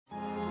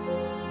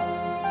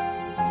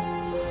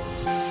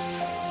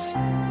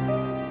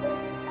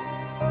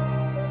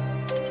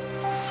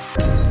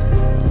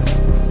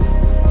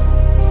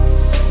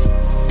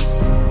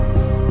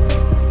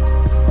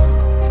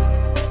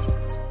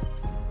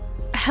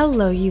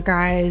Hello, you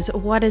guys.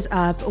 What is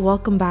up?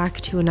 Welcome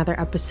back to another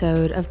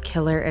episode of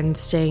Killer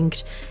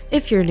Instinct.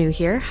 If you're new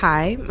here,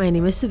 hi, my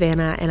name is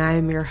Savannah and I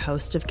am your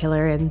host of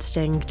Killer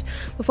Instinct.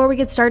 Before we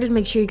get started,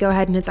 make sure you go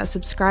ahead and hit that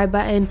subscribe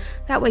button.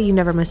 That way you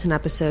never miss an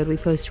episode. We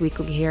post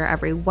weekly here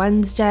every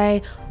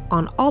Wednesday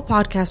on all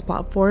podcast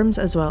platforms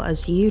as well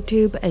as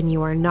YouTube, and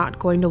you are not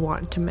going to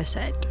want to miss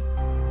it.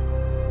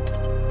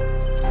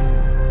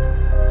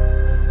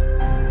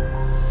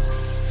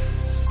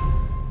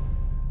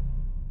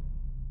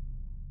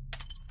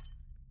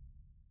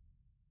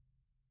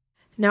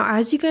 Now,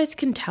 as you guys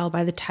can tell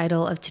by the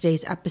title of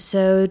today's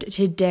episode,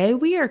 today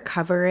we are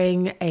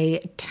covering a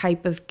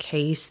type of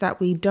case that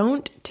we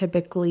don't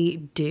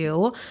typically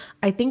do.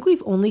 I think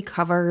we've only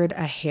covered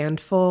a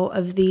handful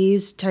of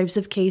these types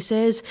of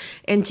cases,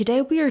 and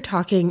today we are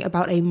talking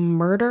about a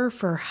murder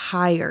for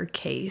hire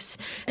case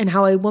and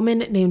how a woman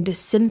named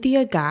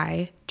Cynthia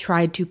Guy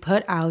tried to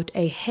put out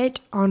a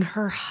hit on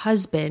her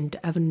husband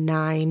of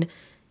 9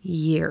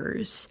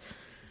 years.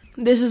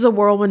 This is a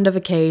whirlwind of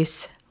a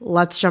case.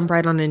 Let's jump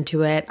right on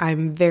into it.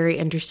 I'm very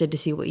interested to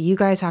see what you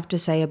guys have to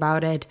say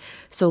about it,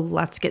 so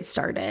let's get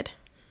started.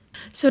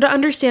 So to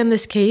understand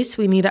this case,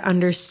 we need to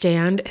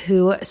understand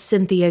who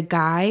Cynthia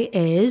Guy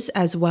is,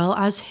 as well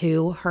as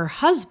who her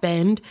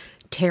husband,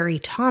 Terry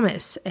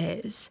Thomas,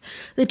 is.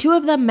 The two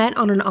of them met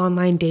on an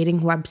online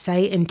dating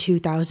website in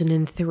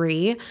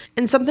 2003,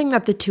 and something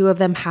that the two of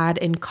them had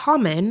in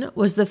common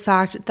was the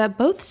fact that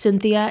both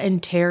Cynthia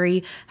and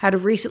Terry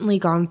had recently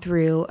gone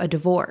through a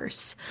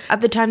divorce.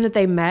 At the time that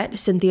they met,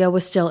 Cynthia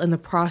was still in the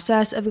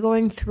process of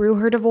going through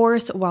her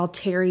divorce, while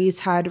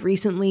Terry's had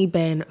recently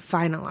been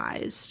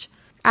finalized.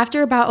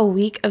 After about a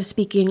week of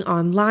speaking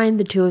online,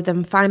 the two of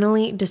them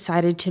finally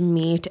decided to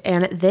meet,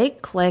 and they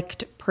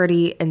clicked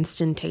pretty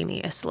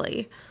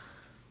instantaneously.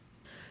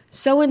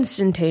 So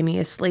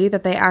instantaneously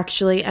that they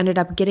actually ended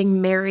up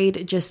getting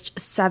married just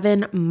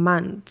 7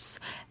 months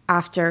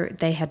after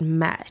they had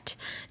met.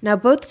 Now,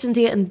 both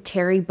Cynthia and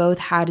Terry both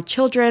had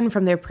children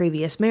from their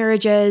previous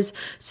marriages,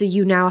 so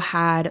you now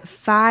had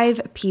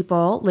 5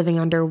 people living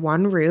under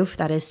one roof.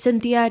 That is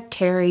Cynthia,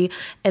 Terry,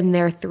 and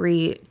their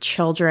 3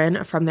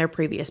 children from their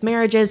previous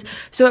marriages.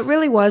 So it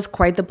really was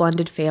quite the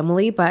blended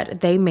family,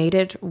 but they made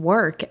it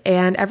work,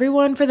 and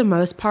everyone, for the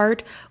most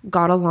part,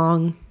 got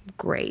along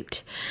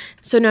great.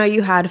 So now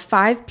you had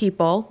 5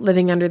 people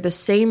living under the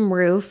same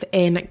roof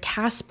in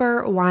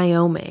Casper,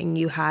 Wyoming.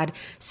 You had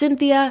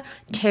Cynthia,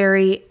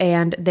 Terry,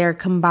 and their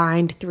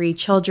combined 3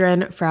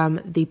 children from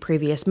the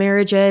previous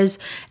marriages,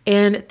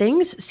 and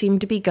things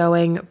seemed to be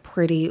going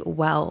pretty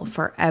well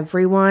for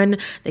everyone.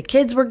 The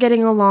kids were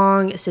getting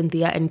along,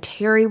 Cynthia and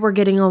Terry were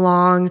getting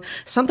along.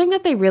 Something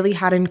that they really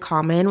had in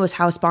common was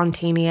how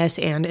spontaneous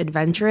and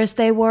adventurous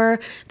they were.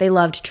 They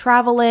loved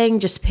traveling,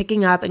 just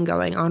picking up and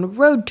going on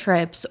road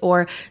trips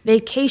or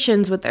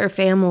vacations with their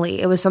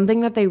family. It was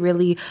something that they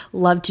really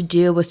loved to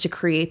do, was to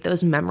create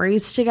those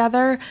memories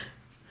together.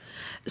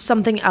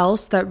 Something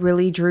else that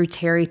really drew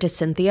Terry to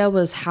Cynthia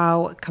was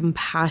how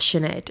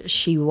compassionate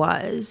she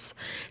was.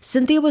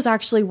 Cynthia was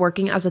actually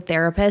working as a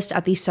therapist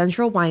at the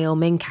Central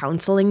Wyoming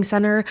Counseling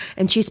Center,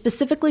 and she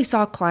specifically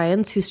saw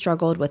clients who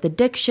struggled with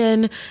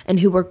addiction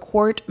and who were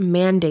court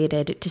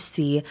mandated to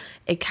see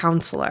a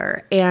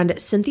counselor. And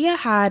Cynthia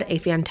had a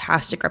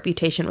fantastic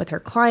reputation with her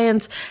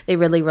clients. They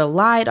really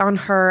relied on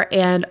her,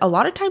 and a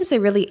lot of times they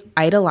really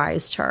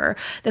idolized her.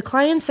 The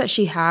clients that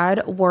she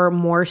had were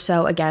more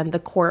so, again, the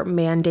court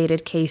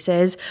mandated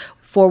cases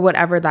for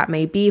whatever that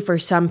may be. For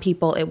some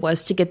people, it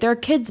was to get their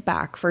kids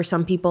back. For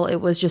some people, it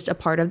was just a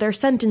part of their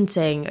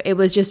sentencing. It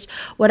was just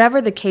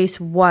whatever the case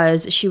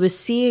was, she was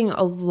seeing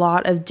a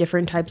lot of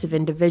different types of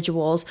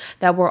individuals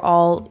that were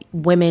all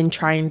women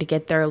trying to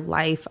get their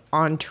life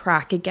on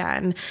track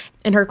again.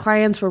 And her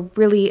clients were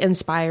really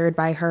inspired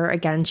by her.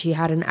 Again, she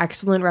had an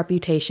excellent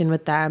reputation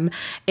with them.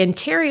 And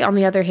Terry, on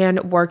the other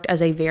hand, worked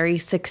as a very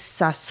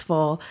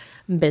successful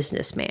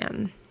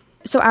businessman.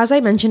 So as I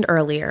mentioned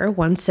earlier,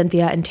 once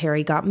Cynthia and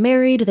Terry got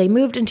married, they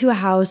moved into a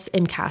house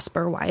in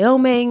Casper,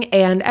 Wyoming,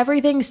 and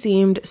everything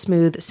seemed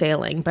smooth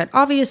sailing. But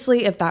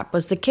obviously, if that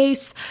was the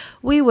case,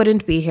 we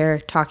wouldn't be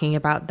here talking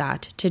about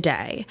that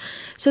today.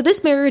 So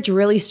this marriage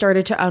really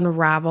started to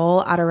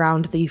unravel at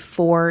around the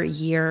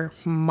 4-year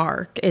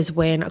mark is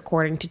when,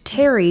 according to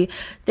Terry,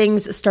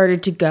 things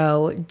started to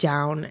go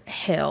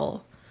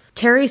downhill.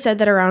 Terry said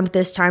that around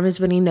this time is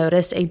when he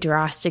noticed a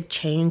drastic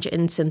change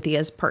in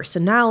Cynthia's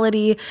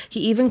personality. He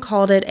even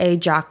called it a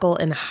Jekyll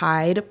and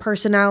Hyde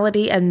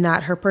personality, and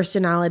that her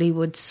personality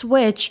would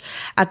switch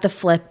at the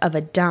flip of a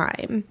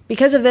dime.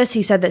 Because of this,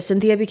 he said that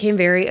Cynthia became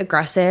very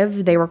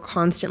aggressive. They were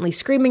constantly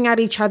screaming at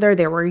each other.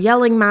 There were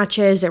yelling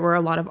matches. There were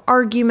a lot of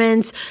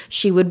arguments.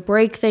 She would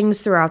break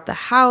things throughout the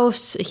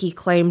house. He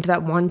claimed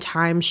that one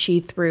time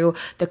she threw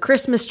the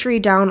Christmas tree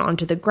down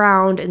onto the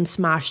ground and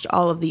smashed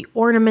all of the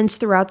ornaments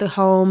throughout the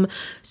home.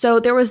 So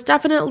there was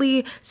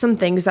definitely some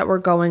things that were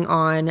going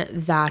on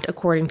that,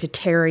 according to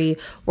Terry,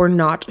 were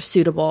not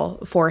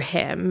suitable for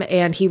him,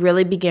 and he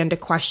really began to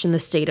question the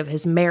state of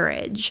his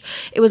marriage.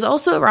 It was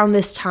also around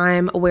this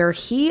time where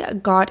he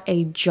got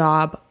a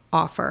job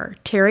offer.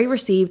 Terry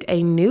received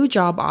a new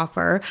job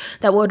offer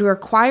that would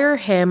require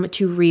him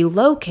to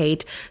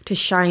relocate to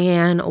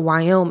Cheyenne,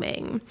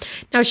 Wyoming.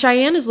 Now,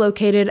 Cheyenne is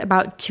located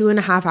about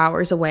 2.5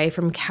 hours away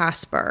from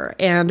Casper,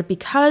 and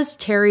because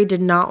Terry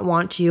did not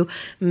want to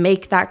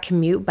make that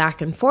commute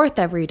back and forth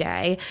every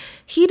day,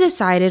 he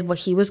decided what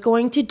he was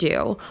going to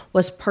do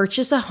was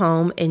purchase a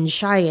home in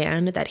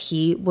Cheyenne that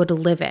he would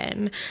live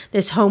in.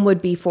 This home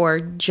would be for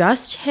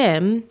just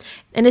him,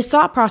 and his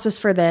thought process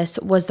for this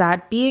was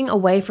that being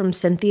away from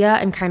Cynthia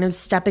and kind of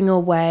stepping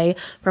away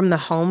from the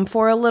home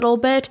for a little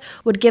bit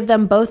would give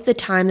them both the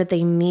time that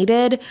they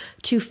needed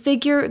to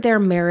figure their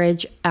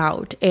marriage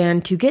out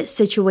and to get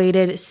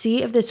situated,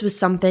 see if this was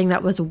something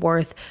that was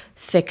worth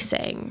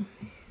fixing.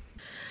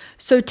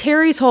 So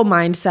Terry's whole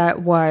mindset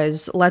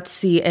was, let's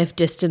see if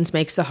distance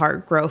makes the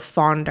heart grow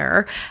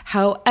fonder.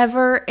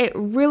 However, it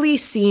really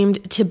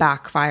seemed to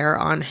backfire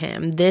on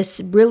him.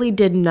 This really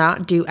did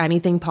not do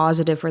anything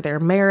positive for their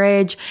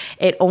marriage.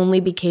 It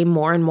only became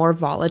more and more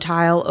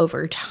volatile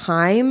over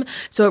time.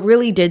 So it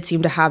really did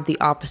seem to have the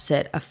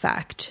opposite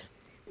effect.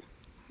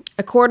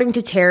 According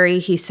to Terry,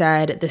 he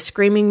said the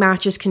screaming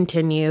matches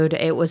continued.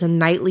 It was a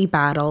nightly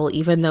battle.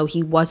 Even though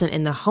he wasn't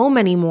in the home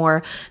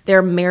anymore,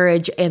 their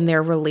marriage and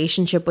their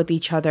relationship with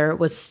each other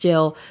was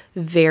still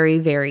very,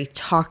 very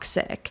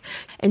toxic.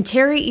 And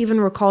Terry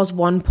even recalls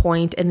one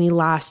point in the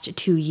last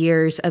 2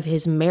 years of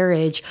his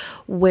marriage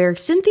where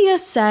Cynthia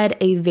said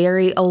a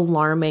very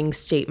alarming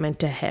statement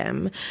to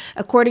him.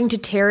 According to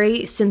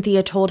Terry,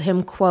 Cynthia told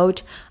him,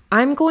 quote,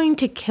 "I'm going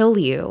to kill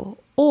you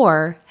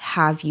or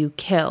have you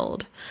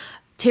killed."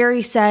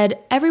 Terry said,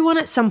 everyone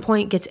at some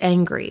point gets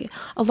angry.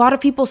 A lot of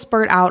people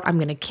spurt out, "I'm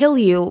going to kill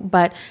you,"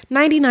 but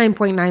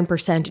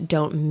 99.9%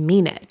 don't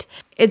mean it.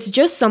 It's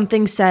just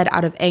something said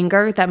out of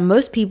anger that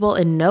most people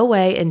in no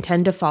way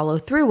intend to follow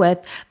through with,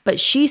 but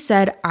she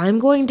said, "I'm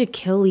going to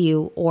kill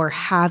you or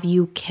have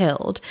you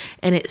killed,"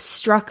 and it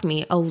struck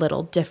me a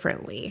little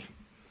differently.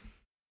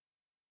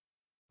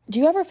 Do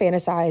you ever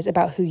fantasize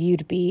about who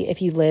you'd be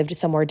if you lived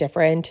somewhere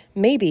different?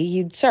 Maybe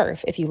you'd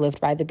surf if you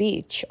lived by the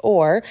beach,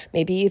 or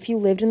maybe if you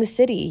lived in the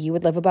city, you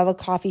would live above a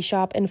coffee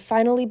shop and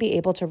finally be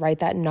able to write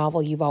that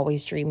novel you've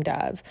always dreamed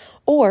of.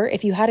 Or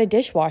if you had a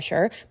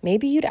dishwasher,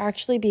 maybe you'd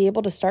actually be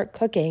able to start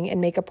cooking and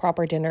make a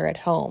proper dinner at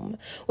home.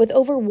 With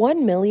over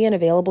 1 million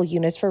available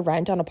units for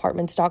rent on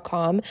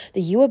Apartments.com,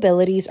 the you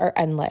abilities are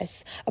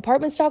endless.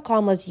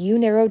 Apartments.com lets you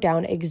narrow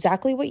down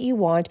exactly what you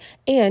want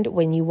and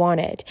when you want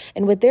it.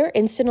 And with their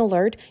instant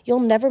alert, you'll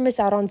never miss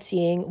out on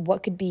seeing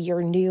what could be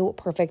your new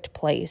perfect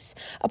place.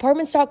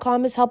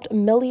 Apartments.com has helped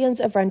millions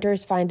of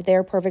renters find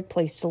their perfect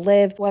place to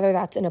live, whether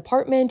that's an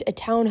apartment, a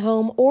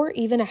townhome, or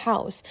even a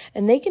house.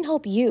 And they can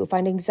help you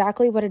find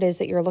exactly what it is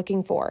that you're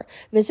looking for.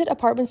 Visit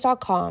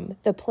Apartments.com,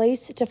 the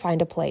place to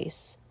find a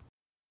place.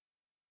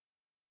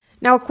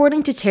 Now,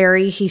 according to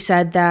Terry, he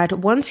said that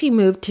once he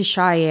moved to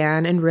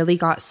Cheyenne and really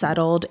got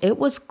settled, it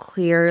was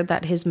clear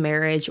that his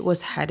marriage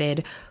was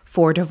headed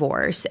for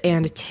divorce,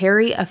 and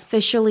Terry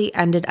officially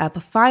ended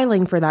up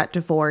filing for that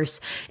divorce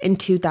in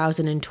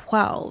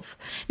 2012.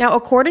 Now,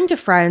 according to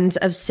friends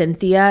of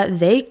Cynthia,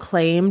 they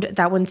claimed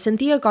that when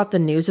Cynthia got the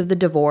news of the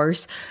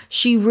divorce,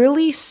 she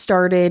really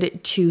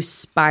started to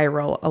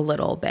spiral a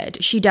little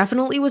bit. She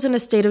definitely was in a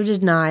state of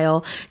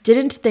denial,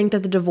 didn't think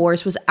that the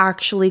divorce was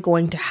actually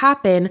going to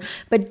happen,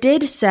 but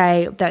did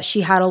say that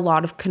she had a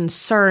lot of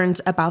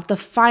concerns about the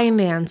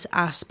finance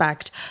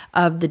aspect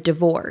of the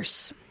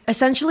divorce.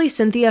 Essentially,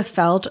 Cynthia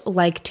felt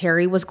like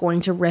Terry was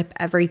going to rip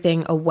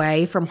everything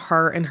away from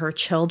her and her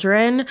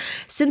children.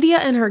 Cynthia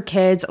and her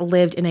kids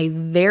lived in a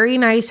very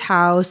nice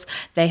house.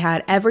 They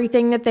had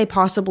everything that they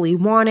possibly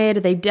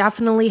wanted. They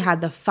definitely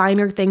had the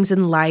finer things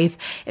in life.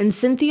 And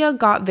Cynthia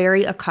got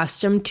very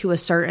accustomed to a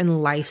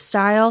certain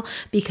lifestyle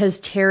because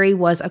Terry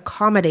was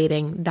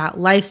accommodating that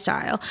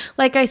lifestyle.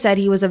 Like I said,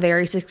 he was a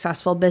very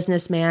successful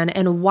businessman.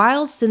 And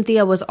while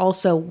Cynthia was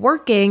also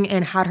working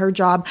and had her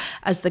job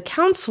as the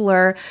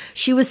counselor,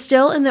 she was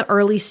still in the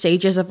early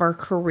stages of her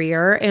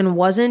career and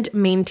wasn't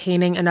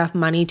maintaining enough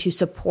money to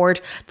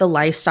support the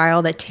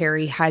lifestyle that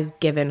Terry had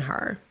given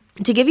her.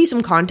 To give you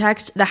some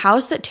context, the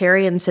house that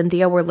Terry and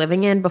Cynthia were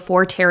living in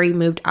before Terry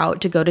moved out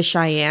to go to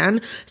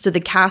Cheyenne, so the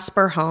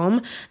Casper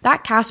home,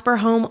 that Casper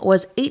home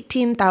was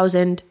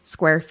 18,000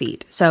 square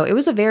feet. So it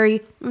was a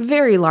very,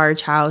 very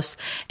large house,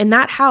 and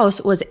that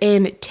house was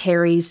in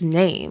Terry's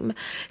name.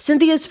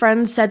 Cynthia's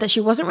friends said that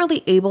she wasn't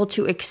really able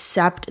to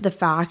accept the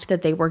fact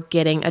that they were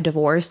getting a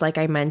divorce. Like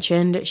I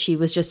mentioned, she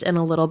was just in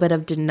a little bit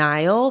of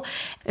denial.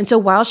 And so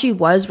while she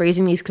was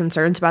raising these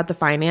concerns about the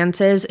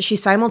finances, she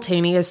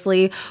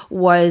simultaneously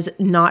was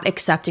not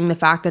accepting the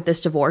fact that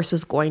this divorce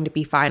was going to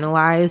be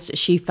finalized.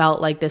 She felt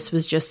like this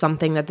was just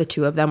something that the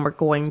two of them were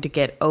going to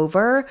get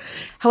over.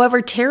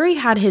 However, Terry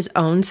had his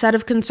own set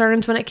of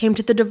concerns when it came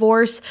to the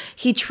divorce.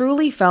 He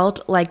truly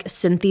felt like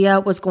Cynthia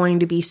was going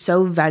to be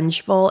so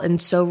vengeful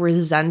and so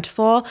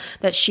resentful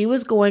that she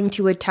was going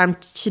to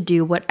attempt to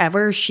do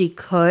whatever she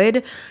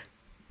could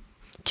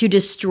to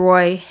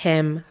destroy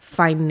him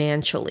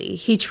financially.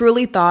 He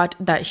truly thought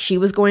that she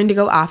was going to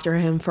go after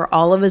him for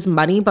all of his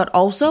money, but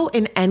also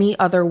in any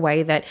other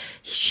way that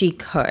she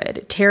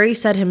could. Terry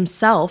said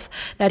himself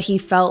that he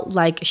felt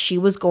like she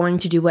was going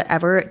to do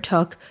whatever it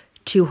took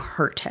to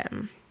hurt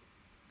him.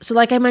 So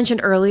like I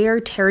mentioned earlier,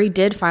 Terry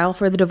did file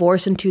for the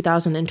divorce in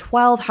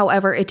 2012.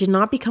 However, it did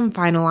not become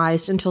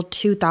finalized until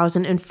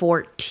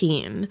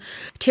 2014.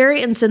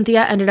 Terry and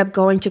Cynthia ended up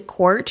going to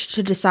court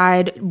to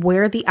decide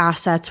where the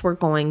assets were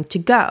going to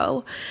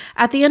go.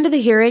 At the end of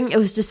the hearing, it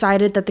was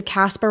decided that the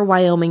Casper,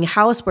 Wyoming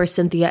house where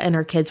Cynthia and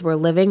her kids were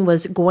living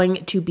was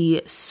going to be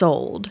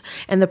sold,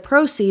 and the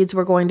proceeds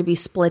were going to be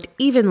split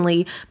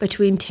evenly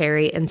between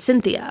Terry and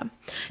Cynthia.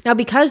 Now,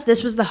 because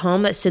this was the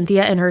home that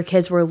Cynthia and her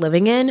kids were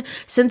living in,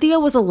 Cynthia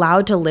was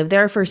allowed to live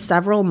there for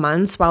several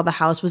months while the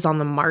house was on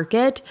the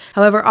market.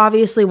 However,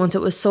 obviously, once it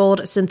was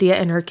sold, Cynthia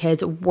and her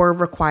kids were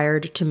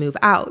required to move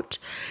out.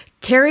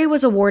 Terry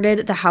was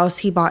awarded the house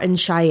he bought in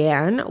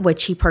Cheyenne,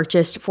 which he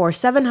purchased for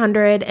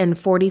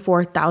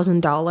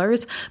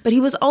 $744,000, but he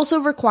was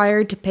also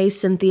required to pay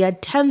Cynthia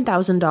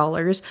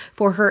 $10,000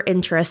 for her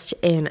interest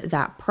in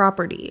that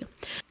property.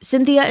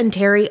 Cynthia and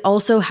Terry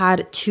also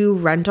had 2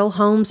 rental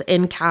homes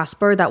in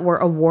Casper that were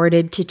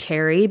awarded to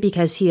Terry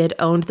because he had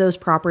owned those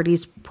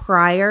properties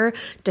prior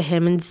to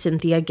him and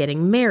Cynthia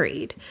getting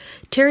married.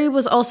 Terry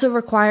was also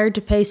required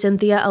to pay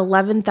Cynthia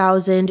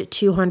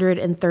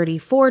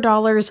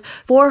 $11,234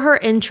 for her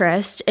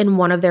interest in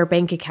one of their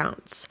bank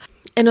accounts.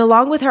 And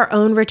along with her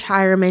own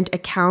retirement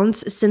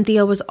accounts,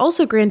 Cynthia was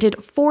also granted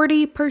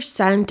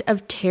 40%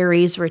 of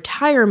Terry's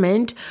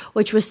retirement,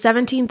 which was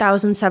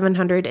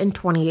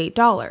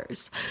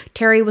 $17,728.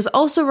 Terry was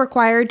also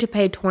required to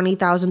pay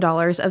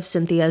 $20,000 of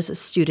Cynthia's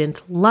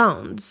student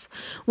loans.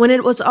 When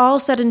it was all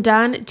said and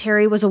done,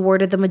 Terry was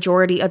awarded the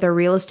majority of their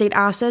real estate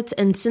assets,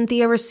 and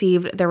Cynthia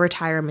received their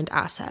retirement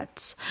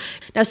assets.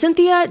 Now,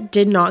 Cynthia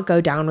did not go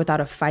down without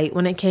a fight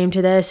when it came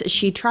to this.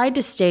 She tried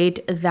to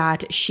state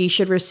that she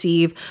should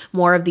receive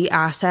more of the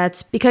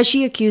assets because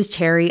she accused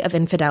Terry of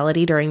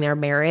infidelity during their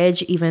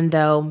marriage, even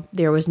though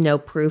there was no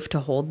proof to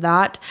hold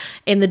that.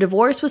 And the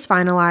divorce was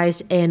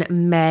finalized in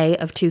May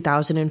of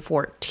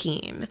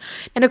 2014.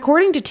 And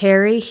according to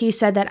Terry, he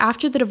said that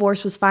after the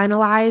divorce was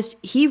finalized,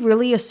 he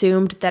really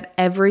assumed that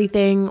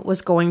everything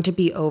was going to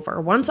be over.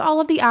 Once all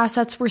of the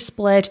assets were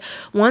split,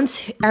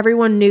 once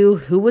everyone knew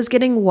who was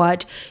getting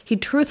what, he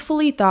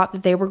truthfully thought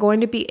that they were going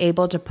to be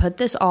able to put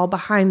this all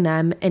behind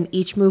them and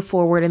each move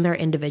forward in their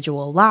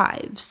individual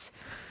lives.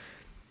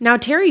 Now,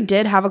 Terry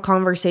did have a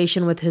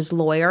conversation with his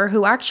lawyer,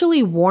 who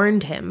actually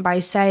warned him by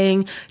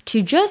saying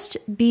to just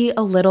be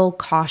a little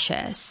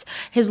cautious.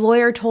 His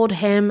lawyer told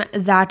him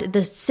that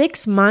the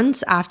 6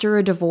 months after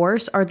a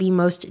divorce are the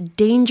most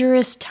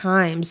dangerous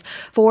times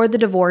for the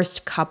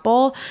divorced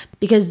couple,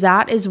 because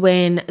that is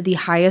when the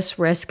highest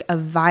risk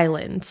of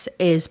violence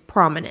is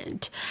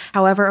prominent.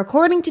 However,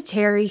 according to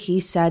Terry,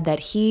 he said that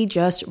he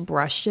just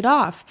brushed it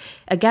off.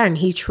 Again,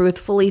 he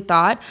truthfully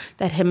thought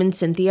that him and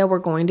Cynthia were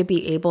going to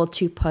be able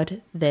to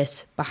put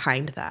this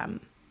behind them.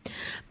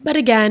 But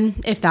again,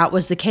 if that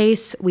was the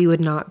case, we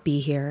would not be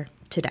here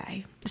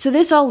today. So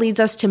this all leads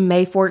us to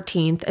May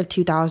 14th of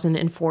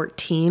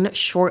 2014,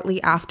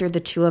 shortly after the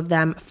two of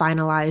them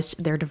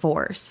finalized their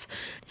divorce.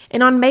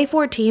 And on May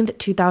 14th,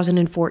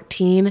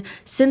 2014,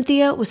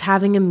 Cynthia was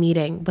having a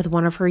meeting with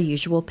one of her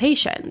usual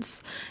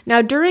patients.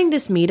 Now, during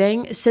this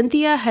meeting,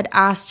 Cynthia had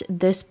asked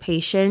this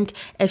patient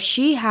if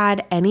she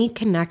had any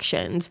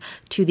connections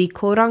to the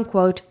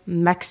quote-unquote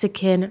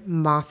Mexican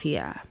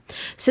mafia.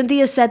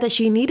 Cynthia said that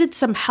she needed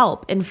some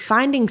help in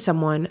finding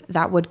someone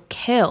that would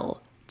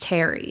kill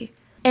Terry.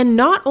 And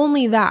not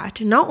only that,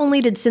 not only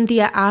did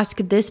Cynthia ask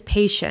this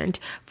patient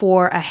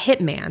for a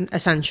hitman,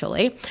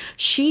 essentially,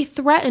 she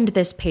threatened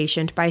this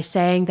patient by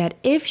saying that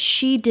if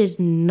she did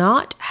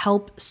not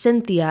help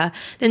Cynthia,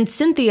 then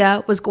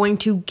Cynthia was going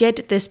to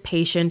get this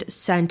patient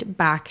sent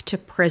back to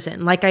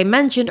prison. Like I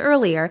mentioned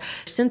earlier,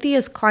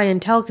 Cynthia's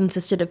clientele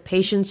consisted of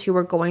patients who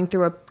were going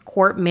through a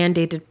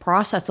court-mandated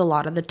process a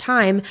lot of the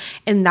time,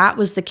 and that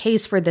was the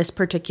case for this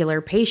particular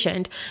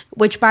patient,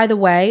 which, by the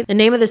way, the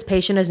name of this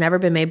patient has never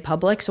been made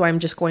public, so I'm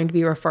just going to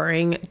be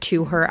referring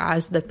to her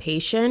as the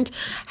patient.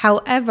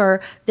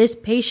 However, this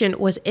patient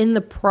was in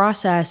the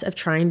process of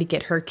trying to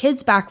get her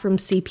kids back from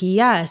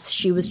CPS.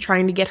 She was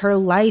trying to get her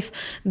life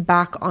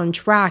back on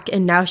track,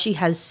 and now she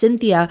has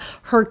Cynthia,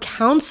 her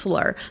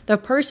counselor, the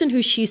person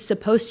who she's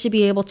supposed to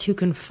be able to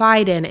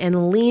confide in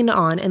and lean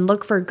on and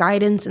look for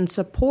guidance and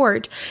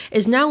support,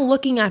 is now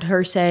looking at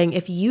her saying,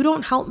 if you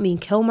don't help me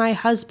kill my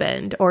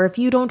husband, or if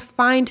you don't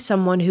find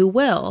someone who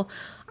will,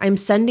 I'm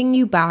sending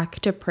you back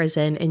to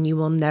prison and you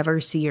will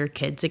never see your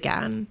kids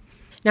again.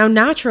 Now,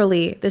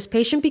 naturally, this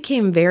patient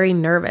became very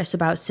nervous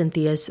about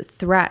Cynthia's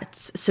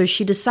threats, so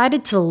she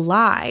decided to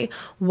lie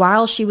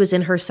while she was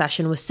in her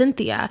session with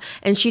Cynthia,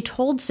 and she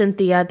told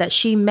Cynthia that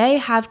she may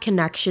have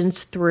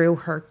connections through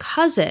her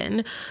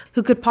cousin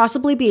who could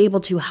possibly be able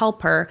to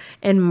help her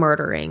in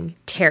murdering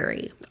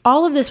Terry.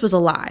 All of this was a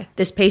lie.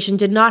 This patient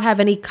did not have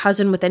any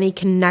cousin with any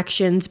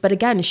connections, but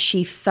again,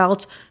 she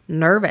felt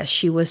nervous.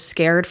 She was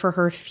scared for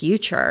her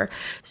future.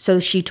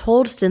 So she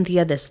told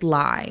Cynthia this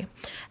lie.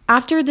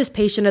 After this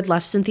patient had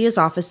left Cynthia's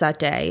office that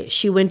day,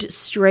 she went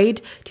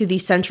straight to the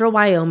Central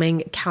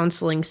Wyoming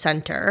Counseling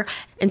Center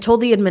and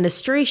told the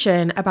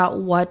administration about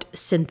what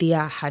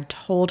Cynthia had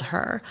told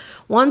her.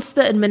 Once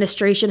the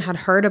administration had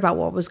heard about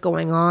what was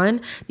going on,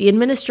 the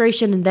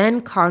administration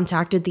then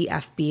contacted the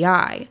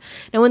FBI.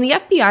 Now, when the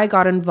FBI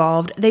got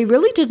involved, they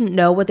really didn't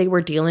know what they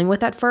were dealing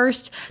with at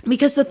first,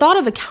 because the thought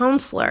of a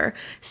counselor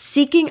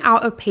seeking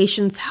out a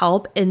patient's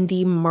help in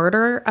the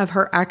murder of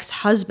her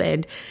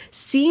ex-husband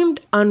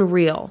seemed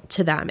unreal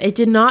to them. It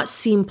did not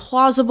seem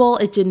plausible.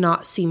 It did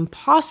not seem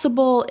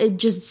possible. It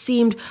just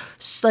seemed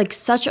like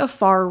such a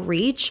far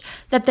reach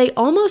that they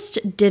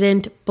almost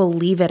didn't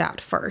believe it at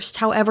first.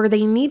 However,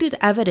 they needed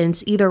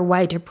evidence either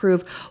way to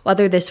prove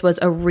whether this was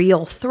a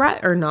real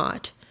threat or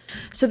not.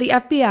 So the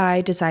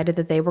FBI decided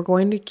that they were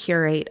going to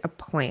curate a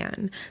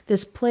plan.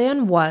 This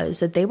plan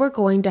was that they were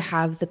going to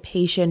have the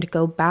patient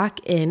go back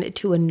in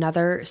to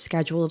another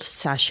scheduled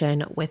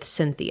session with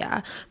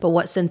Cynthia. But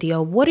what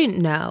Cynthia wouldn't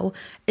know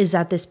is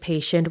that this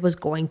patient was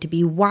going to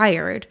be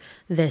wired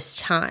this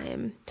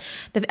time.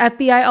 The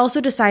FBI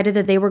also decided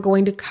that they were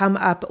going to come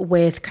up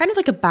with kind of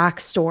like a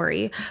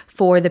backstory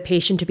for the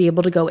patient to be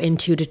able to go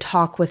into to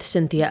talk with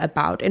Cynthia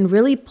about, and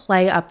really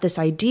play up this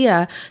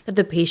idea that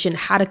the patient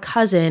had a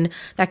cousin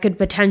that could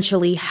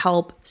potentially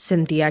help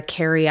Cynthia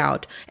carry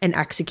out and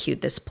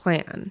execute this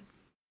plan.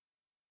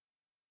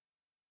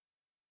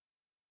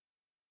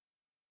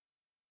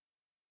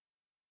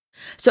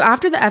 So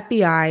after the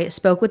FBI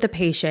spoke with the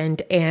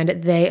patient and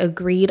they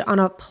agreed on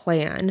a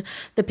plan,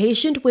 the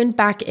patient went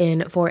back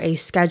in for a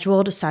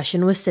scheduled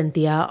session with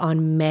Cynthia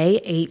on May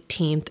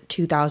 18th,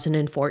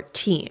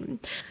 2014.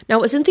 Now,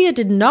 what Cynthia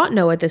did not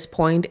know at this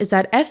point is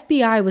that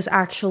FBI was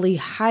actually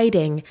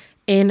hiding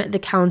in the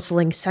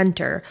counseling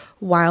center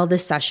while the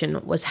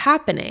session was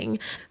happening.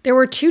 There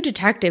were 2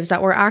 detectives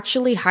that were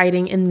actually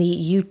hiding in the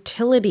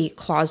utility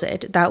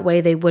closet. That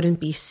way they wouldn't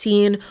be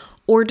seen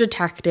or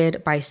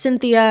detected by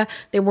Cynthia.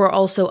 There were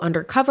also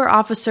undercover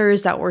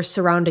officers that were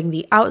surrounding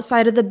the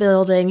outside of the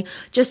building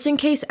just in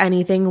case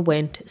anything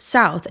went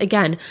south.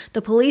 Again,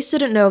 the police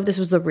didn't know if this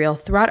was a real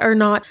threat or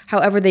not.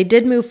 However, they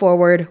did move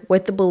forward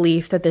with the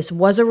belief that this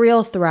was a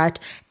real threat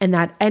and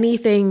that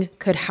anything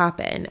could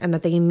happen and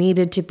that they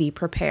needed to be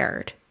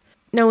prepared.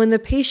 Now, when the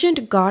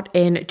patient got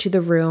into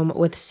the room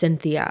with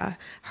Cynthia,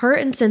 her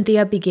and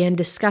Cynthia began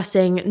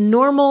discussing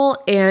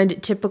normal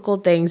and typical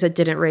things that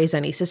didn't raise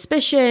any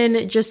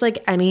suspicion, just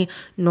like any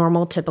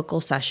normal typical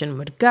session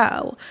would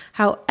go.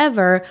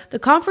 However, the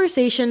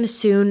conversation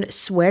soon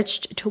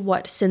switched to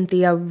what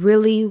Cynthia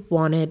really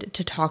wanted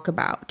to talk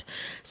about.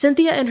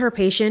 Cynthia and her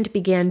patient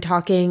began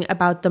talking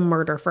about the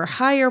murder for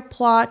hire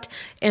plot,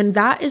 and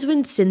that is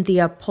when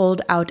Cynthia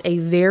pulled out a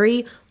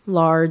very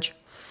large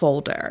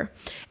folder.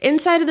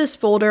 Inside of this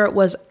folder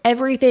was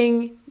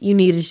everything you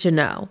needed to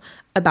know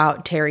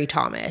about Terry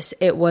Thomas.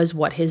 It was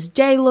what his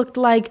day looked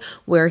like,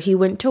 where he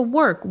went to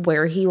work,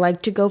 where he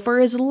liked to go for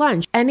his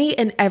lunch. Any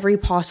and every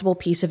possible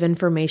piece of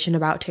information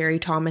about Terry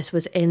Thomas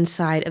was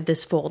inside of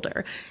this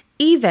folder.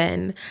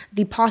 Even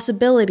the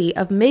possibility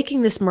of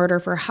making this murder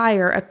for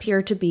hire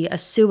appear to be a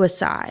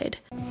suicide.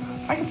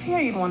 I can see how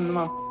you'd want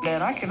them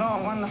dead. I could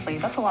honestly.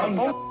 That's a lot of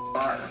bull.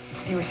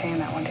 You were saying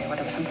that one day,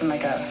 whatever, something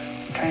like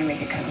trying to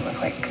make it kind of look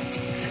like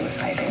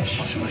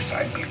suicide-ish.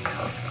 Suicide be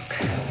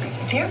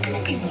perfect. They're going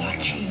to be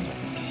watching me.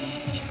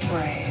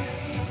 Right.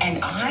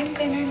 And I'm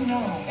going to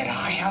know that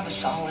I have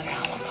a solid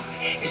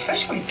alibi,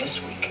 especially this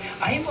week.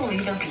 I will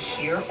either be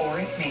here or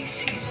at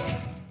Macy's.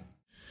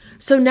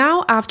 So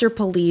now, after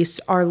police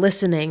are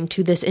listening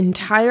to this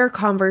entire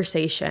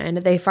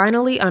conversation, they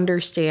finally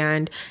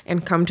understand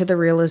and come to the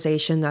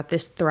realization that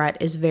this threat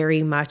is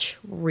very much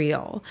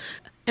real.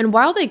 And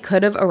while they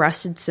could have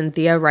arrested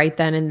Cynthia right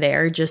then and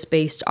there just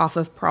based off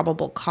of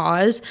probable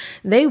cause,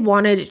 they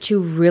wanted to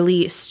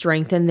really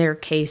strengthen their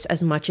case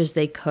as much as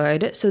they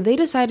could, so they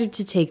decided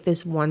to take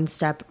this one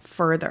step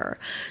further.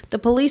 The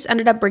police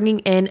ended up bringing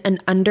in an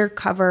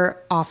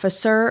undercover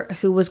officer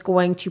who was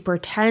going to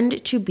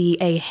pretend to be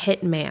a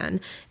hitman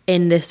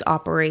in this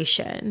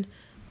operation.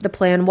 The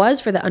plan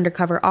was for the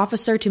undercover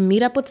officer to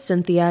meet up with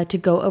Cynthia to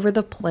go over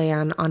the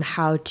plan on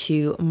how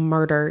to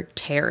murder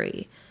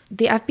Terry.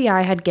 The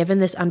FBI had given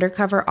this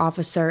undercover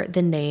officer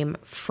the name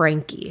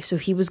Frankie. So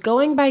he was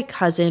going by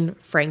Cousin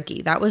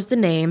Frankie. That was the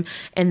name,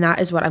 and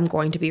that is what I'm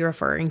going to be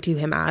referring to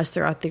him as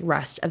throughout the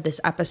rest of this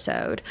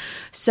episode.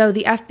 So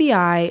the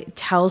FBI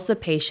tells the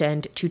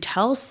patient to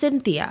tell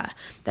Cynthia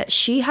that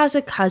she has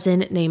a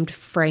cousin named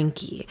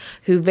Frankie,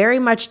 who very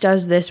much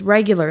does this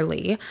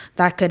regularly,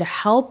 that could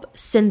help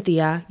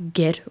Cynthia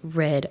get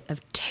rid of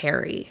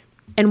Terry.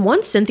 And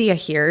once Cynthia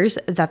hears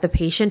that the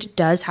patient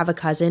does have a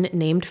cousin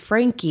named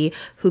Frankie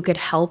who could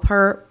help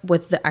her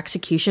with the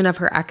execution of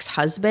her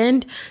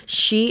ex-husband,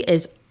 she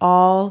is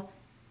all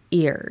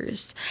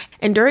ears.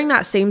 And during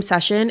that same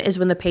session is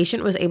when the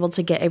patient was able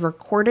to get a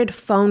recorded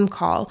phone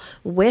call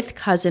with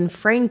cousin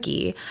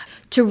Frankie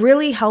to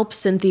really help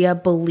Cynthia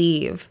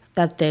believe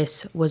that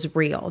this was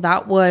real.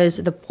 That was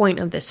the point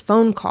of this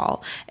phone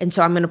call. And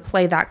so I'm going to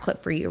play that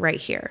clip for you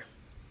right here.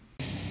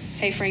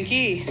 Hey,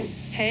 Frankie.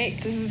 Hey,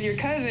 this is your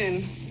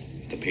cousin.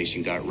 The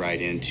patient got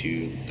right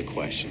into the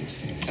questions.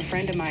 A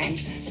friend of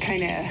mine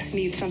kind of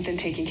needs something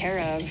taken care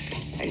of.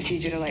 I just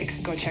need you to,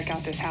 go check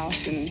out this house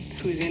and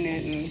who's in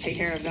it and take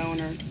care of the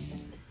owner.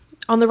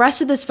 On the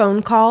rest of this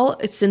phone call,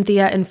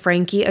 Cynthia and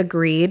Frankie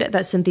agreed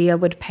that Cynthia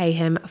would pay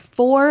him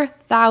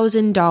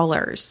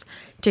 $4,000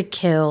 to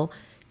kill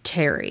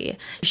Terry.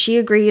 She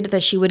agreed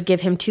that she would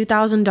give him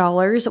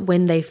 $2,000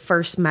 when they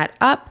first met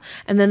up,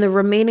 and then the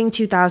remaining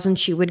 $2,000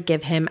 she would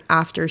give him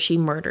after she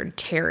murdered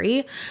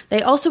Terry.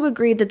 They also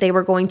agreed that they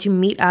were going to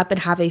meet up and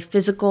have a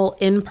physical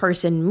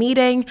in-person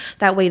meeting.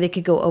 That way they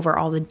could go over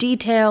all the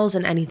details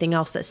and anything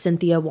else that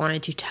Cynthia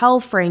wanted to tell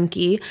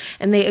Frankie,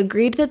 and they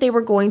agreed that they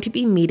were going to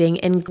be meeting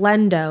in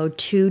Glendo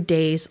 2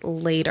 days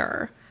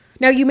later.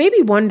 Now, you may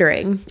be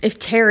wondering if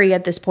Terry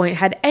at this point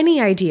had any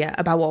idea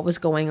about what was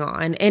going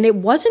on, and it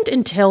wasn't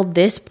until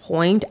this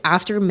point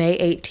after May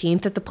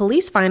 18th that the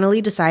police finally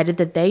decided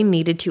that they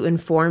needed to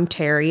inform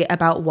Terry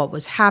about what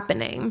was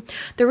happening.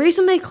 The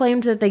reason they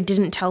claimed that they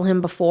didn't tell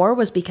him before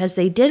was because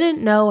they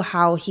didn't know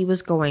how he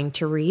was going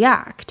to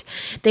react.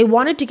 They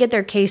wanted to get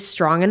their case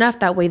strong enough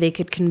that way they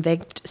could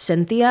convict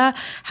Cynthia.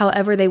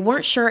 However, they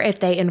weren't sure if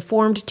they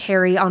informed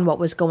Terry on what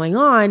was going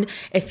on,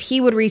 if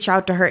he would reach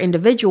out to her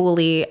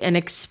individually and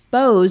expose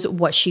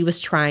what she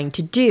was trying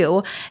to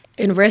do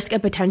and risk a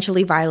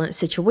potentially violent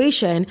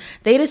situation.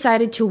 They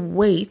decided to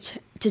wait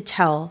to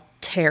tell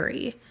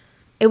Terry.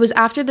 It was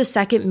after the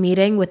second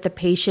meeting with the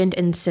patient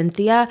and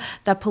Cynthia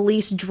that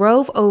police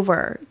drove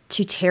over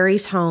to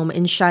Terry's home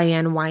in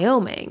Cheyenne,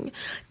 Wyoming.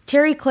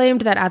 Terry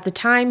claimed that at the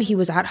time he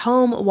was at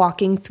home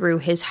walking through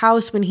his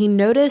house when he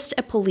noticed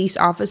a police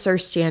officer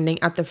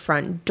standing at the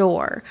front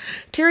door.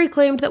 Terry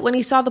claimed that when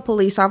he saw the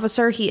police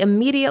officer, he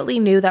immediately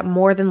knew that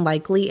more than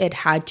likely it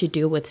had to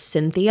do with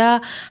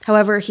Cynthia.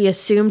 However, he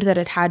assumed that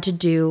it had to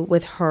do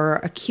with her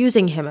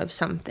accusing him of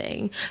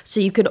something. So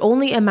you could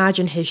only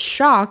imagine his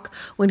shock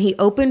when he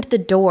opened the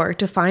door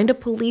to find a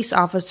police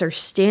officer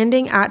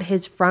standing at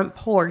his front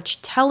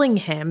porch telling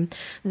him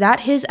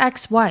that his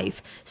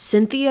ex-wife,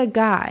 Cynthia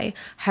Guy,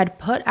 had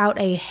put out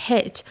a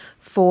hit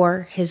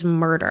for his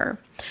murder.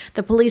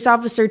 The police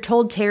officer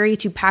told Terry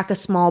to pack a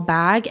small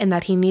bag and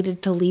that he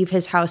needed to leave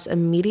his house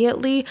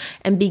immediately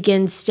and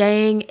begin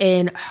staying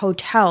in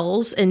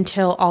hotels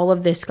until all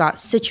of this got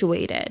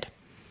situated.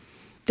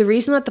 The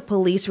reason that the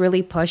police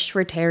really pushed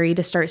for Terry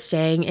to start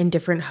staying in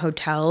different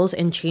hotels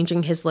and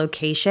changing his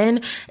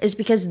location is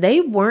because they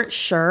weren't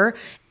sure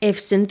if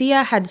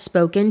Cynthia had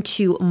spoken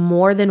to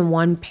more than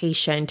one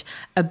patient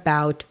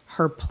about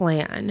her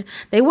plan.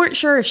 They weren't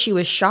sure if she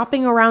was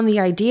shopping around the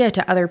idea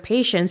to other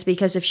patients,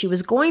 because if she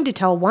was going to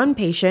tell one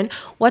patient,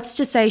 what's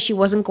to say she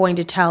wasn't going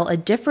to tell a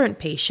different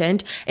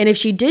patient? And if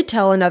she did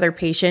tell another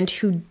patient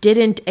who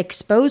didn't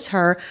expose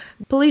her,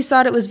 police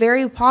thought it was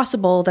very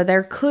possible that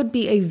there could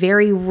be a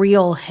very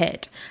real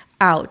hit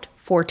out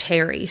for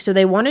Terry. So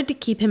they wanted to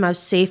keep him as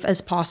safe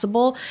as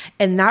possible,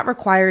 and that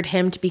required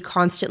him to be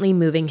constantly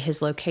moving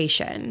his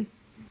location.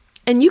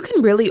 And you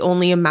can really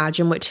only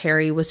imagine what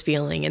Terry was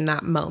feeling in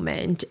that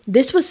moment.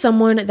 This was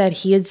someone that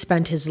he had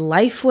spent his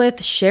life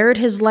with, shared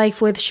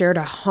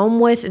a home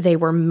with. They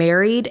were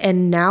married,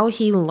 and now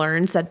he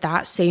learns that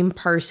that same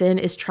person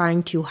is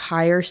trying to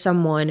hire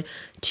someone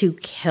to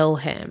kill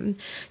him.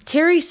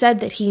 Terry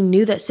said that he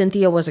knew that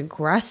Cynthia was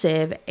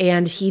aggressive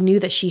and he knew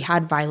that she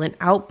had violent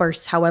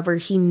outbursts. However,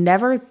 he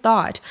never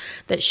thought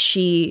that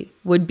she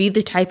would be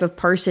the type of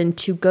person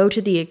to go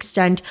to the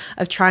extent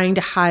of trying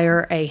to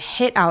hire a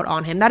hit out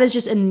on him. That is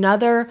just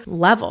another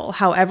level.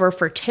 However,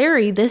 for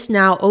Terry, this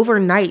now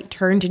overnight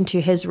turned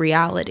into his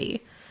reality.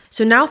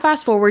 So now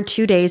fast forward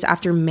 2 days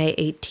after May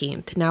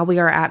 18th. Now we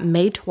are at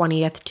May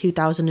 20th,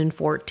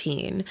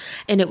 2014.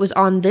 And it was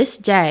on this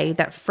day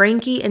that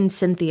Frankie and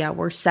Cynthia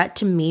were set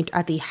to meet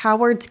at the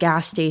Howard's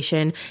gas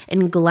station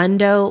in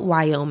Glendo,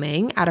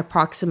 Wyoming at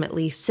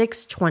approximately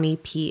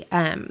 6:20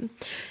 p.m.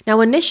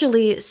 Now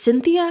initially,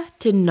 Cynthia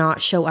did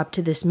not show up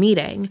to this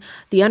meeting.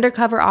 The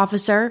undercover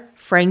officer,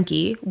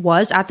 Frankie,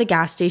 was at the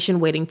gas station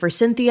waiting for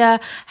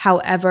Cynthia.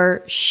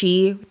 However,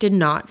 she did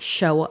not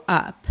show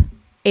up.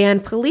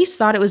 And police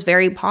thought it was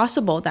very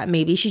possible that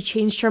maybe she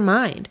changed her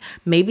mind.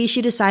 Maybe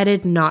she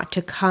decided not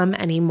to come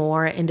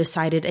anymore and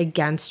decided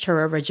against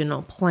her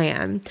original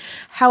plan.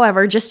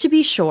 However, just to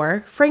be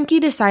sure, Frankie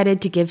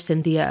decided to give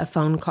Cynthia a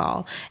phone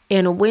call.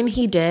 And when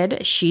he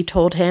did, she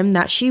told him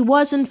that she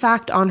was in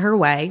fact on her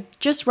way,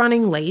 just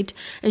running late,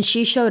 and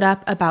she showed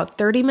up about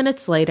 30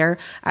 minutes later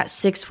at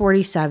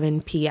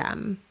 6:47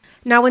 p.m.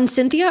 Now, when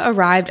Cynthia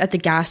arrived at the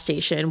gas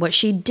station, what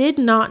she did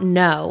not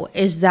know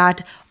is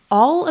that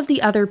all of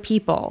the other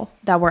people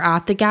that were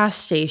at the gas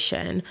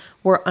station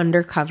were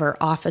undercover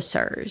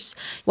officers.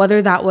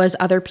 Whether that was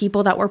other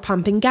people that were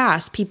pumping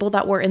gas, people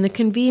that were in the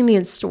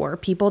convenience store,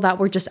 people that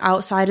were just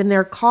outside in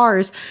their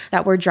cars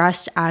that were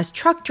dressed as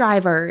truck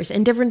drivers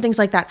and different things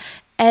like that.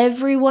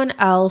 Everyone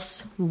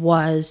else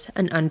was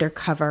an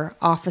undercover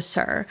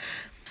officer.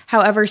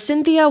 However,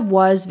 Cynthia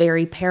was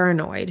very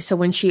paranoid, so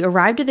when she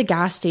arrived at the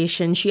gas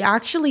station, she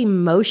actually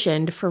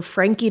motioned for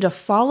Frankie to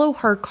follow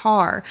her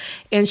car,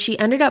 and she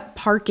ended up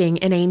parking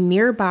in a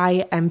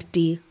nearby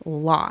empty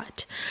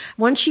lot.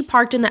 Once she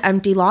parked in the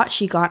empty lot,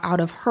 she got out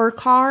of her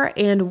car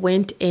and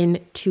went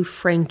into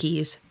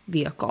Frankie's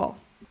vehicle.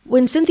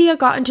 When Cynthia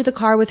got into the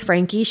car with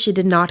Frankie, she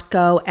did not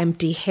go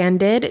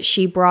empty-handed.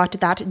 She brought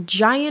that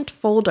giant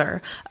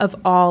folder of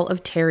all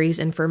of Terry's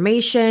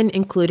information,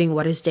 including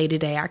what his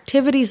day-to-day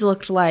activities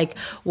looked like,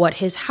 what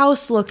his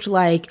house looked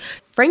like.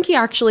 Frankie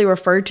actually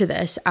referred to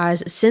this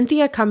as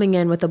Cynthia coming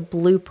in with a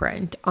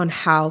blueprint on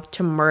how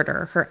to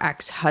murder her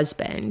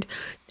ex-husband.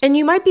 And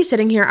you might be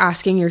sitting here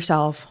asking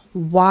yourself,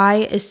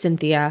 why is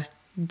Cynthia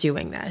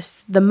doing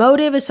this? The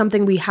motive is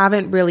something we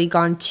haven't really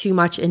gone too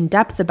much in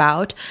depth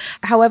about.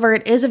 However,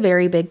 it is a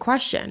very big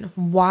question.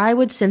 Why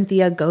would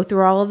Cynthia go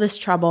through all of this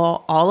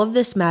trouble, all of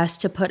this mess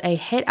to put a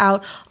hit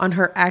out on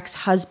her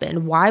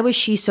ex-husband? Why was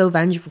she so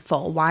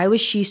vengeful? Why was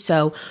she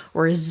so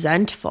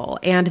resentful?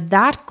 And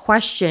that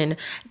question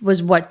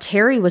was what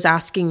Terry was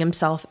asking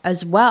himself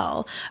as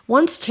well.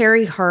 Once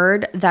Terry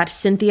heard that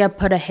Cynthia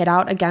put a hit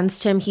out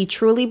against him, he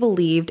truly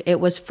believed it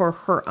was for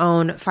her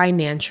own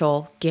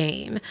financial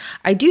gain.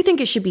 I do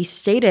think it should be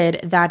stated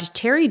that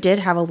Terry did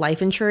have a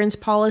life insurance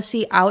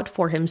policy out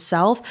for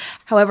himself.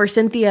 However,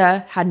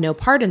 Cynthia had no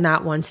part in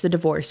that once the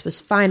divorce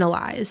was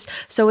finalized.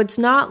 So it's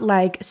not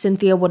like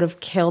Cynthia would have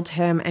killed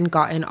him and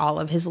gotten all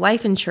of his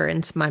life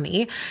insurance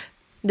money.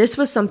 This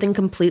was something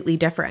completely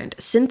different.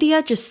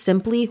 Cynthia just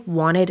simply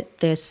wanted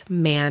this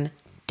man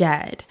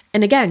dead.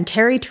 And again,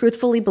 Terry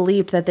truthfully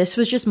believed that this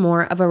was just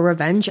more of a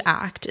revenge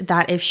act,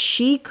 that if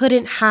she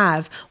couldn't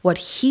have what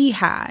he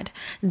had,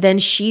 then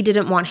she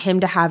didn't want him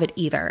to have it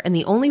either. And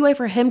the only way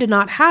for him to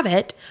not have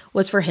it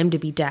was for him to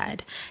be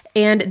dead.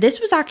 And this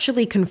was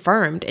actually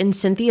confirmed in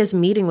Cynthia's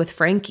meeting with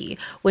Frankie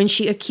when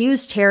she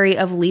accused Terry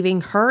of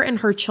leaving her and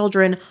her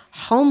children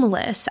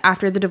homeless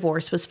after the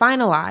divorce was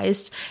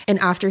finalized and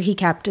after he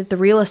kept the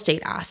real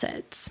estate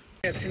assets.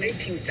 It's an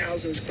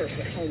 18,000 square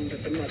foot home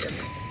that the mother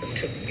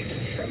took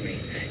from me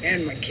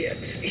and my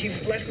kids. He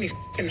left me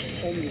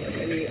homeless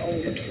and he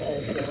owned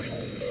all 4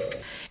 homes.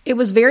 It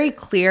was very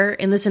clear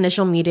in this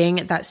initial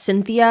meeting that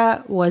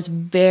Cynthia was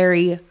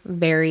very,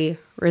 very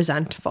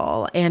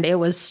resentful, and it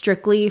was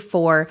strictly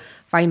for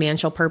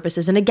financial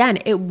purposes. And again,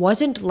 it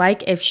wasn't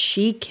like if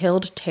she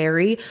killed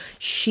Terry,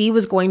 she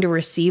was going to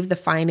receive the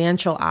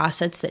financial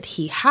assets that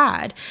he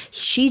had.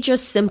 She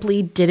just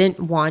simply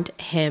didn't want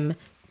him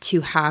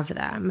to have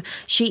them.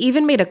 She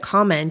even made a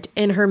comment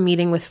in her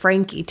meeting with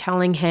Frankie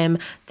telling him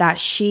that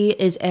she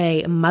is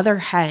a mother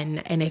hen,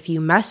 and if you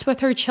mess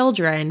with her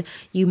children,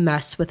 you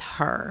mess with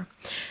her.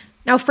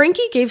 Now,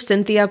 Frankie gave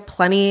Cynthia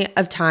plenty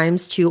of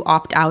times to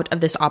opt out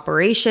of this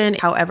operation.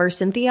 However,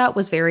 Cynthia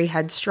was very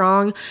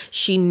headstrong.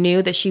 She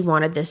knew that she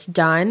wanted this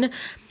done.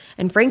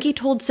 And Frankie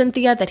told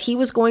Cynthia that he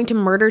was going to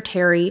murder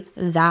Terry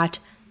that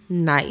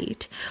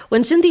night.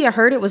 When Cynthia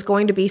heard it was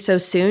going to be so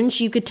soon,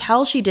 you could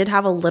tell she did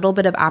have a little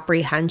bit of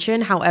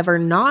apprehension, however,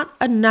 not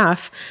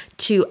enough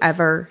to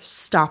ever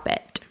stop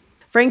it.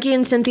 Frankie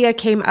and Cynthia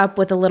came up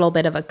with a little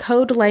bit of a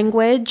code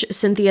language.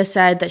 Cynthia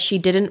said that she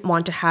didn't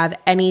want to have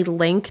any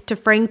link to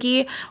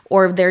Frankie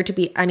or there to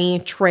be any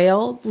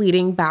trail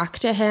leading back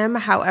to him.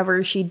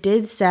 However, she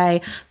did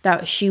say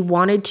that she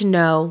wanted to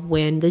know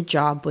when the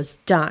job was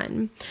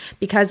done.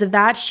 Because of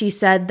that, she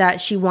said that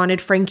she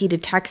wanted Frankie to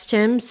text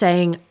him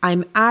saying,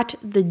 "I'm at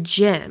the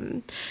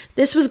gym."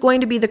 This was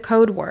going to be the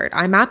code word.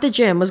 "I'm at the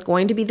gym" was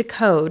going to be the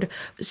code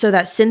so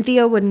that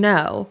Cynthia would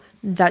know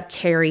that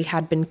Terry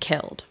had been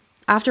killed.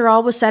 After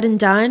all was said and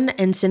done,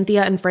 and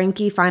Cynthia and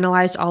Frankie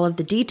finalized all of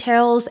the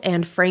details,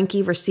 and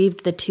Frankie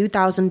received the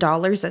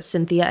 $2,000 that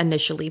Cynthia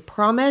initially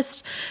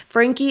promised,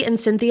 Frankie and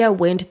Cynthia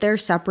went their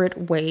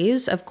separate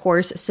ways. Of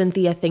course,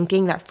 Cynthia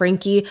thinking that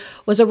Frankie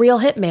was a real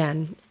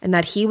hitman and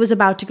that he was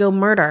about to go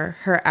murder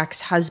her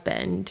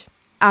ex-husband.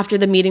 After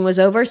the meeting was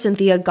over,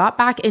 Cynthia got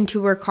back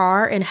into her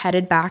car and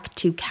headed back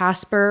to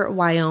Casper,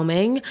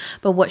 Wyoming.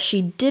 But what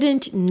she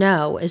didn't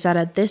know is that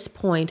at this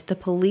point, the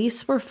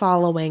police were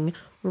following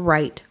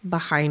right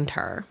behind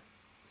her.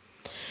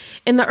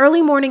 In the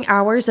early morning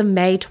hours of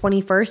May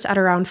 21st at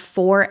around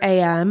 4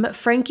 a.m.,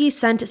 Frankie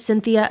sent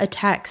Cynthia a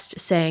text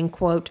saying,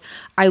 quote,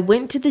 "I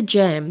went to the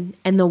gym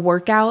and the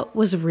workout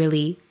was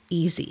really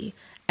easy,"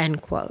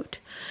 end quote.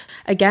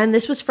 Again,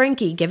 this was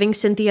Frankie giving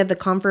Cynthia the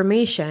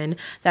confirmation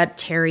that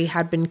Terry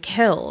had been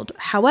killed.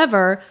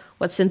 However,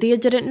 what Cynthia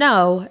didn't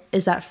know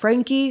is that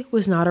Frankie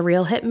was not a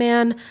real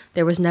hitman,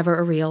 there was never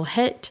a real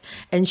hit,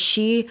 and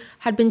she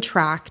had been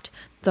tracked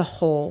the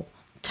whole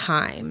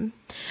time.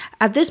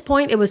 At this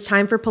point, it was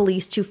time for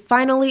police to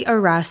finally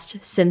arrest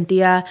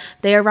Cynthia.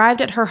 They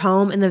arrived at her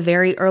home in the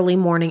very early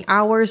morning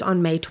hours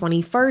on May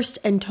 21st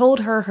and told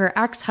her her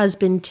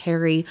ex-husband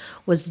Terry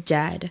was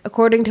dead.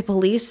 According to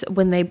police,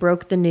 when they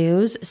broke the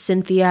news,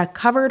 Cynthia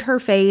covered her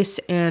face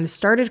and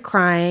started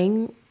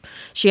crying.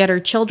 She had her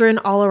children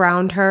all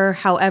around her.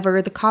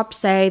 However, the cops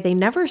say they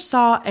never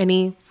saw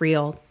any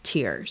real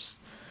tears.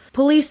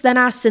 Police then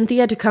asked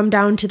Cynthia to come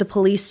down to the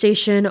police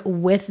station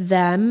with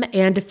them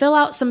and to fill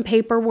out some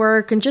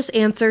paperwork and just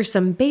answer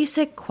some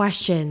basic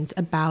questions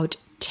about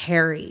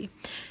Terry.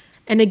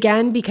 And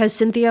again, because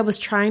Cynthia was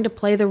trying to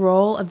play the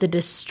role of the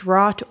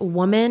distraught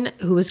woman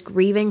who was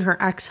grieving her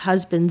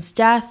ex-husband's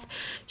death,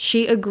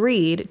 she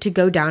agreed to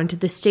go down to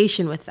the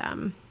station with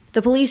them.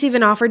 The police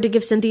even offered to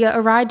give Cynthia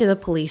a ride to the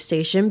police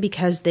station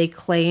because they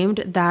claimed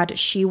that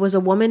she was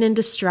a woman in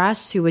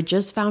distress who had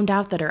just found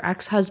out that her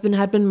ex-husband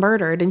had been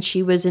murdered and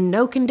she was in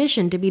no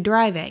condition to be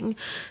driving.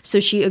 So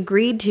she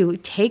agreed to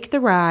take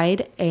the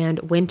ride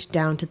and went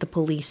down to the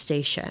police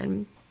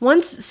station.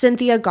 Once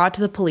Cynthia got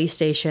to the police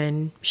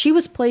station, she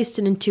was placed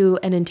into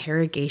an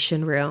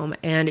interrogation room,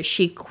 and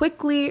she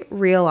quickly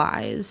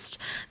realized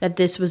that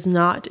this was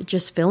not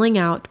just filling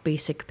out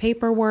basic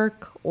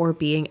paperwork or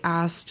being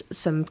asked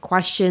some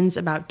questions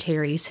about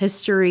Terry's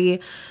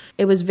history.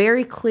 It was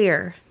very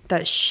clear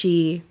that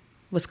she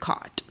was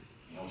caught.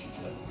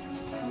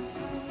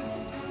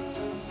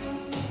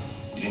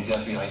 You think the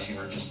FBI see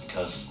her just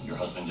because your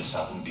husband just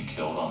happened to be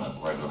killed on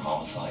a regular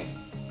homicide?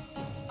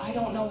 I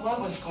don't know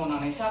what was going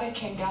on. I thought I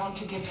came down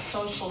to give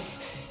social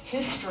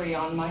history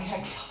on my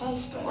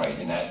ex-husband. Right,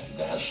 and that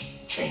has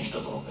changed a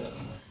little bit.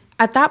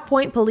 At that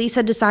point, police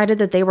had decided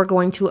that they were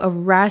going to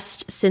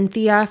arrest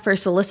Cynthia for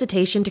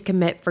solicitation to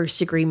commit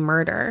first-degree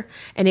murder.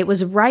 And it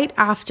was right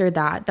after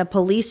that that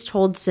police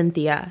told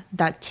Cynthia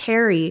that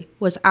Terry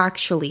was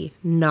actually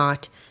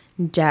not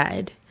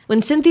dead.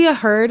 When Cynthia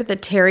heard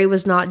that Terry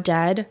was not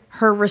dead,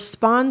 her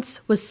response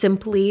was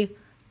simply,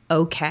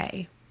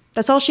 okay.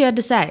 That's all she had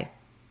to say.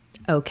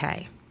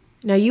 Okay.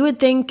 Now, you would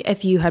think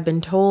if you had been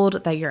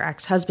told that your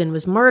ex-husband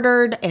was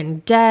murdered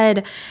and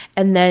dead,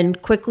 and then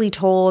quickly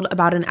told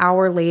about an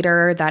hour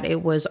later that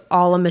it was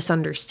all a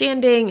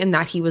misunderstanding and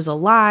that he was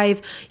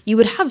alive, you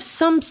would have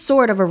some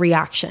sort of a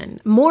reaction,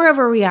 more of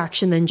a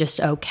reaction than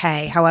just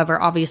okay. However,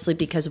 obviously,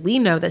 because we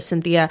know that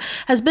Cynthia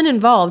has been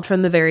involved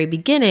from the very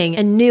beginning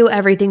and knew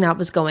everything that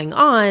was going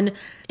on,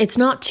 it's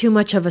not too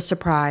much of a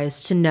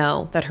surprise to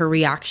know that her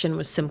reaction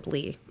was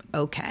simply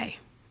okay.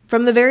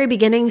 From the very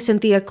beginning,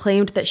 Cynthia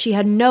claimed that she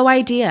had no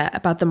idea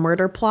about the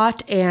murder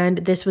plot, and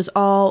this was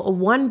all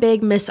one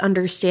big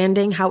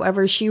misunderstanding.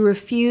 However, she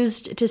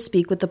refused to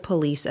speak with the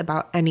police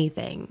about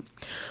anything.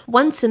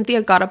 Once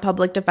Cynthia got a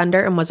public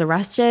defender and was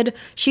arrested,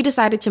 she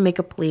decided to make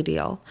a plea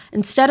deal.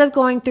 Instead of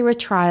going through a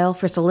trial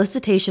for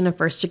solicitation of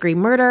first-degree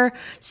murder,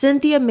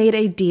 Cynthia made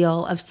a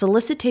deal of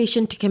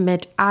solicitation to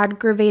commit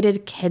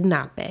aggravated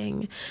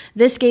kidnapping.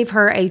 This gave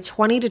her a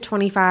 20 to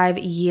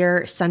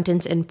 25-year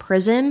sentence in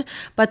prison,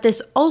 but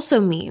this also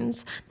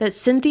means that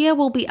Cynthia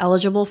will be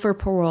eligible for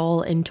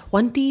parole in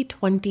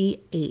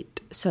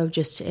 2028, so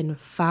just in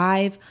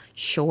 5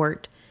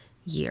 short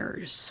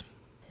years.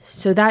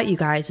 So that, you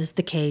guys, is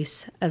the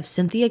case of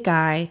Cynthia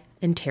Guy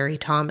and Terry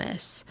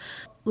Thomas.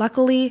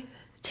 Luckily,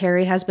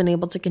 Terry has been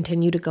able to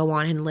continue to go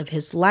on and live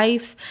his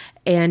life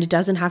and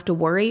doesn't have to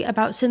worry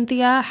about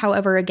Cynthia.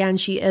 However, again,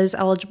 she is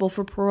eligible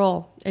for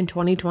parole in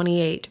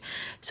 2028.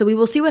 So we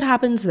will see what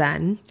happens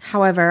then.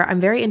 However, I'm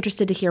very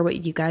interested to hear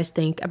what you guys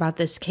think about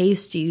this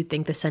case. Do you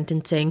think the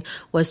sentencing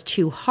was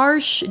too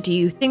harsh? Do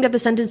you think that the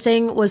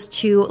sentencing was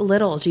too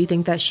little? Do you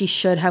think that she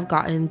should have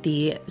gotten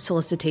the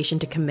solicitation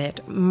to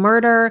commit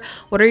murder?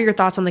 What are your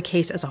thoughts on the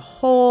case as a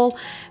whole?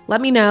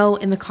 Let me know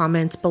in the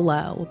comments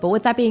below. But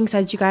with that being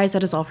said, you guys,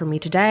 that is all for me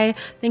today.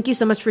 Thank you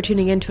so much for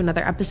tuning in to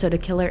another episode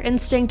of Killer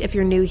Instinct. If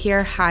you're new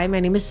here, hi,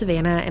 my name is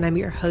Savannah, and I'm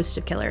your host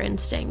of Killer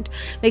Instinct.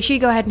 Make sure you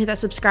go ahead and hit that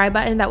subscribe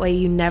button. That way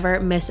you never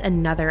miss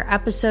another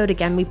episode.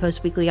 Again, we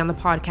post weekly on the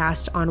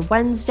podcast on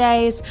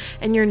Wednesdays,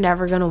 and you're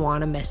never going to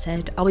want to miss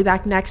it. I'll be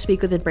back next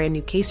week with a brand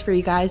new case for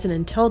you guys, and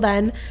until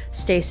then,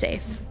 stay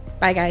safe.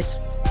 Bye, guys.